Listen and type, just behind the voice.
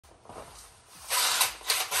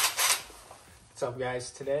What's up guys,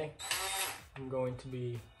 today I'm going to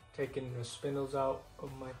be taking the spindles out of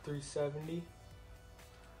my 370.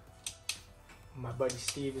 My buddy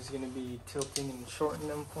Steve is going to be tilting and shortening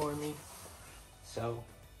them for me. So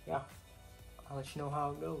yeah, I'll let you know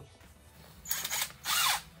how it goes.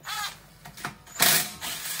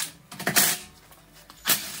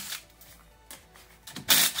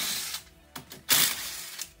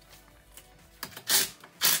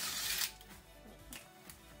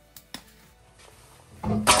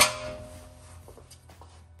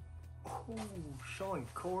 Ooh, showing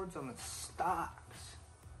cords on the stocks.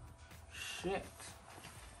 Shit.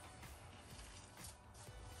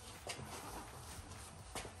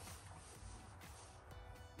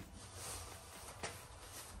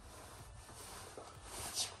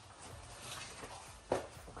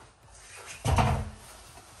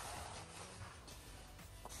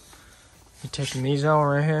 You're taking these out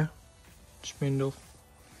right here. Spindle.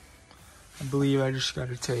 I believe I just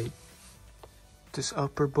gotta take this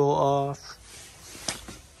upper bolt off,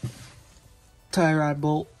 tie rod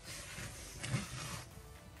bolt,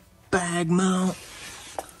 bag mount,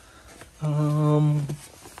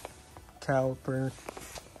 caliper,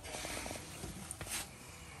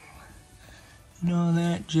 and all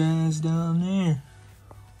that jazz down there.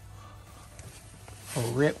 A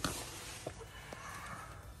rip.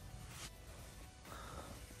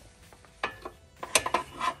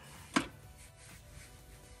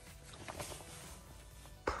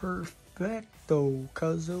 Perfecto,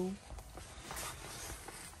 cuzzo.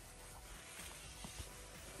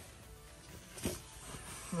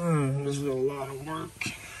 This is a lot of work.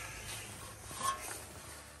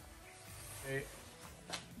 Okay.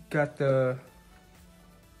 Got the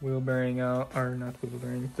wheel bearing out, or not the wheel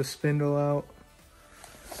bearing, the spindle out.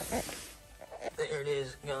 There it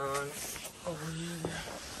is, gone. Over here.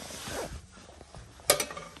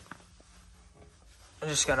 I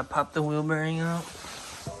just gotta pop the wheel bearing out.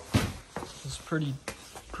 It's pretty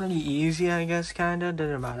easy, I guess, kinda.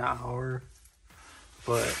 Did about an hour,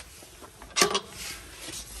 but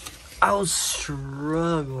I was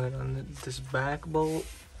struggling on this back bolt.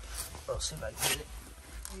 I'll see if I can get it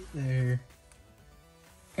right there,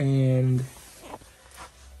 and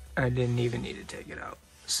I didn't even need to take it out.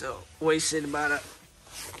 So wasted about a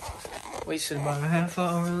half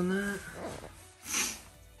hour on that.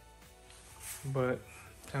 But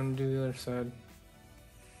time to do the other side.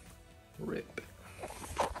 Rip.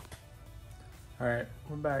 Alright,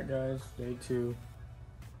 we're back guys, day 2.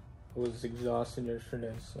 I was exhausted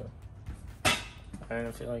yesterday, so I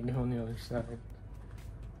didn't feel like doing the other side.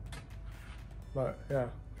 But yeah,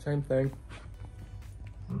 same thing.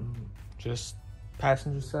 Just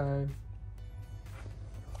passenger side.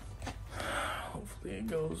 Hopefully it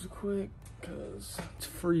goes quick, because it's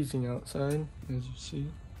freezing outside, as you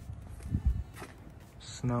see.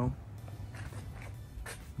 Snow.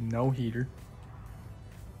 No heater.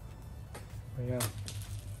 But yeah.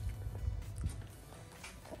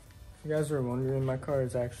 If you guys are wondering, my car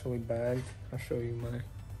is actually bagged. I'll show you my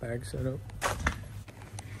bag setup.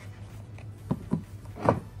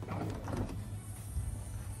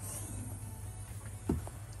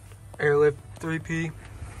 Airlift 3P.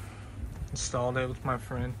 Installed it with my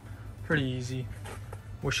friend. Pretty easy.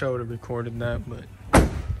 Wish I would have recorded that, but oh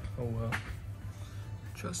well.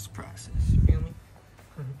 Trust the process, you feel me?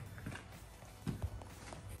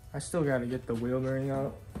 I still gotta get the wheel bearing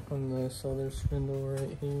out on this other spindle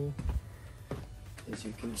right here. As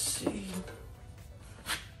you can see.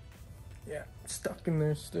 Yeah, it's stuck in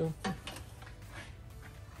there still.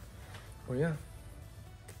 Oh yeah.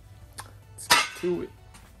 Let's get to it.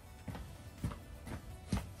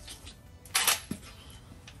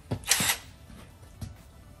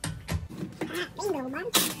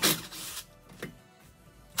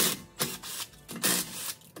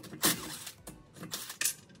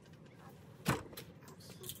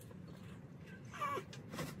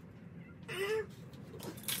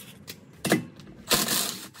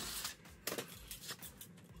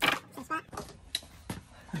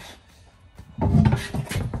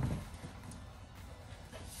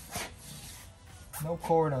 No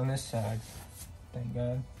cord on this side, thank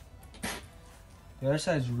God. The other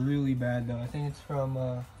side's really bad though. I think it's from,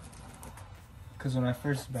 cause when I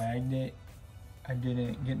first bagged it, I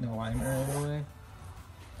didn't get an alignment right away.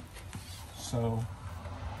 So,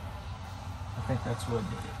 I think that's what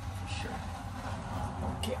did it, for sure.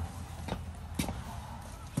 Okay.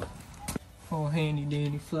 Oh, handy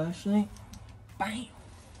dandy flashlight. Bam!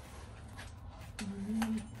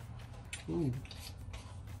 Ooh,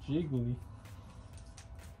 jiggly.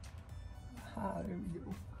 Ah, there we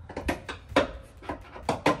go.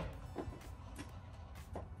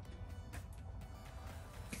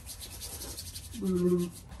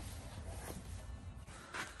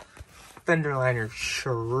 Fender liner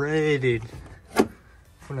shredded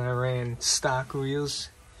when I ran stock wheels.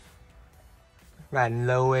 Riding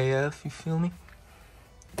low AF, you feel me?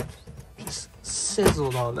 Just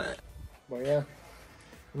sizzled all that. But yeah,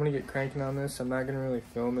 I'm gonna get cranking on this. I'm not gonna really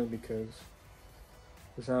film it because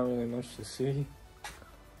there's not really much to see.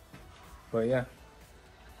 But yeah,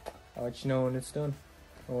 I'll let you know when it's done.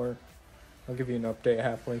 Or I'll give you an update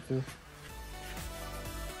halfway through.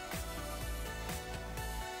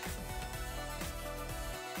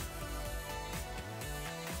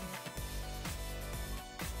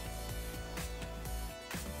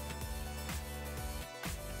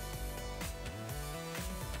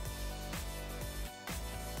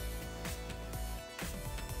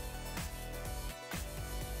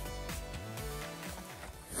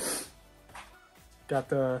 Got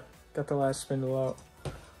the last spindle out.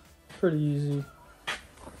 Pretty easy.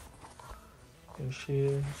 There she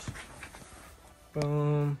is.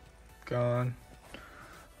 Boom. Gone.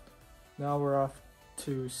 Now we're off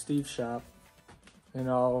to Steve's shop and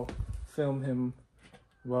I'll film him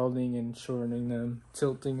welding and shortening them,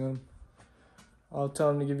 tilting them. I'll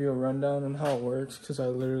tell him to give you a rundown on how it works because I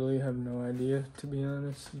literally have no idea, to be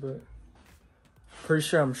honest, but pretty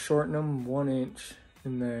sure I'm shortening them 1 inch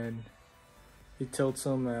and then he tilts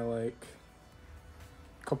them at like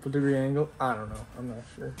a couple degree angle. I don't know. I'm not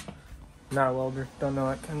sure. Not a welder. Don't know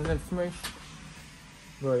that kind of information.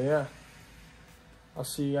 But yeah, I'll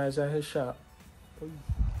see you guys at his shop.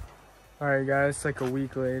 Alright guys, it's like a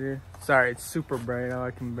week later. Sorry, it's super bright now. I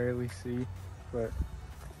can barely see. But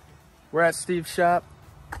we're at Steve's shop.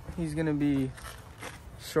 He's going to be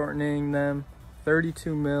shortening them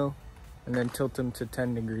 32 mil and then tilt them to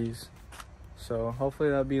 10 degrees. So hopefully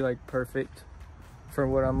that'll be like perfect for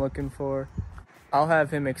what I'm looking for. I'll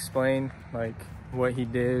have him explain like what he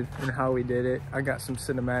did and how he did it. I got some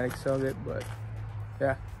cinematics of it, but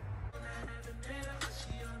yeah.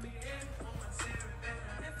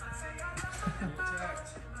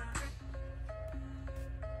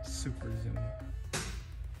 Super zoom.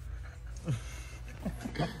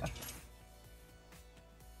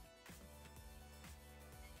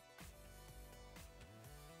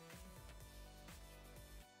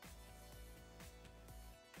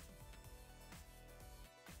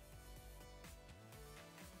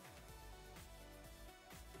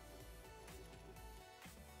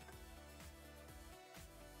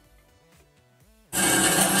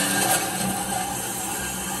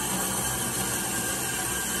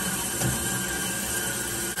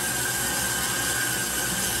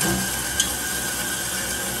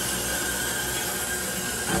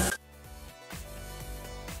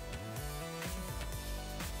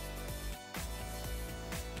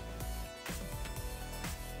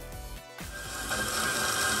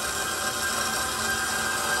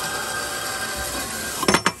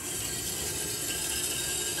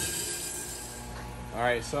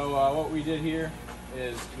 Alright, so what we did here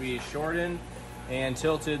is we shortened and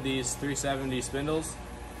tilted these 370 spindles.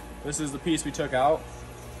 This is the piece we took out.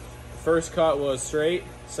 First cut was straight,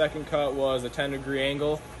 second cut was a 10-degree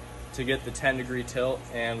angle to get the 10-degree tilt,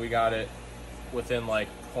 and we got it within like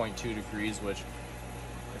 0.2 degrees, which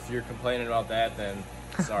if you're complaining about that, then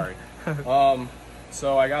sorry.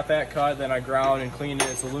 So I got that cut, then I ground and cleaned it.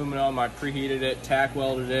 It's aluminum. I preheated it, tack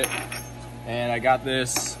welded it, and I got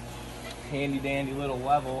this handy dandy little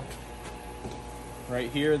level right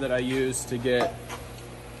here that I use to get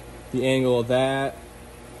the angle of that,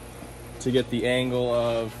 to get the angle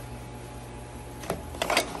of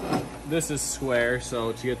this is square,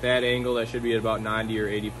 so to get that angle that should be at about 90 or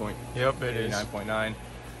 80 point. Yep, it is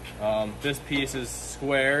 89.9. This piece is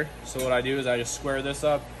square, so what I do is I just square this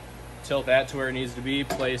up, tilt that to where it needs to be,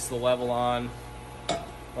 place the level on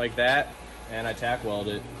like that, and I tack weld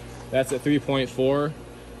it. That's at 3.4.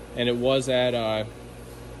 and it was at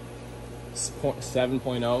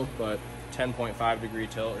 7.0, but 10.5 degree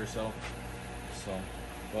tilt or so.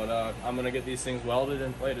 But I'm gonna get these things welded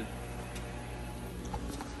and plated.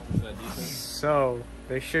 Is that decent? So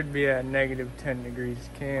they should be at -10 degrees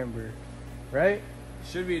camber, right? It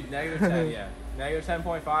should be -10, yeah.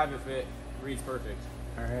 -10.5 if it reads perfect.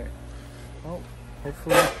 All right. Well,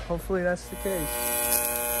 hopefully that's the case.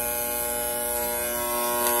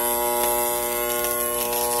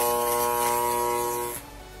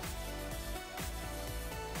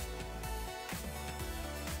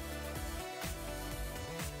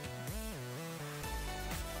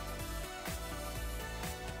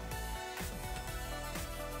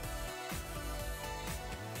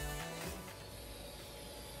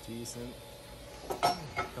 Decent.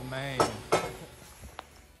 The man.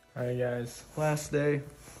 Alright guys, last day.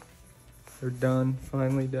 They're done,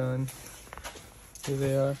 finally done. Here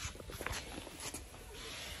they are.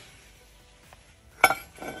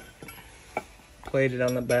 Plated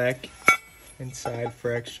on the back and side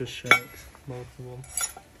for extra strength, both of them.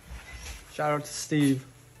 Shout out to Steve.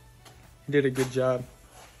 He did a good job.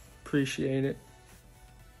 Appreciate it.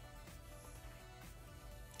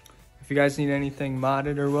 If you guys need anything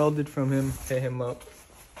modded or welded from him, hit him up.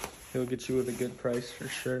 He'll get you with a good price for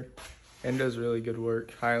sure. And does really good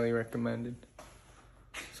work. Highly recommended.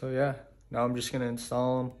 So yeah, now I'm just gonna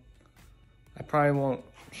install them. I probably won't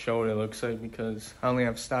show what it looks like because I only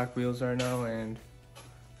have stock wheels right now and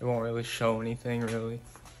it won't really show anything really.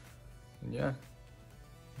 And yeah,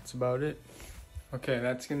 that's about it. Okay,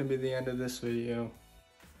 that's gonna be the end of this video.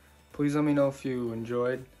 Please let me know if you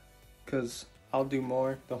enjoyed, because I'll do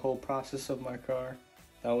more. The whole process of my car,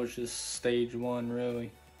 that was just stage one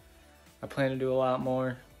really. I plan to do a lot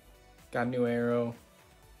more. Got a new aero,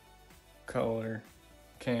 color,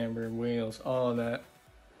 camber, wheels, all of that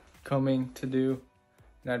coming to do.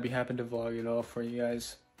 And I'd be happy to vlog it all for you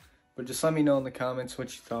guys. But just let me know in the comments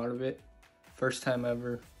what you thought of it. First time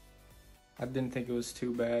ever. I didn't think it was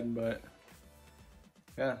too bad, but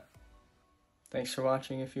yeah. Thanks for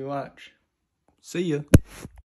watching if you watch. See ya.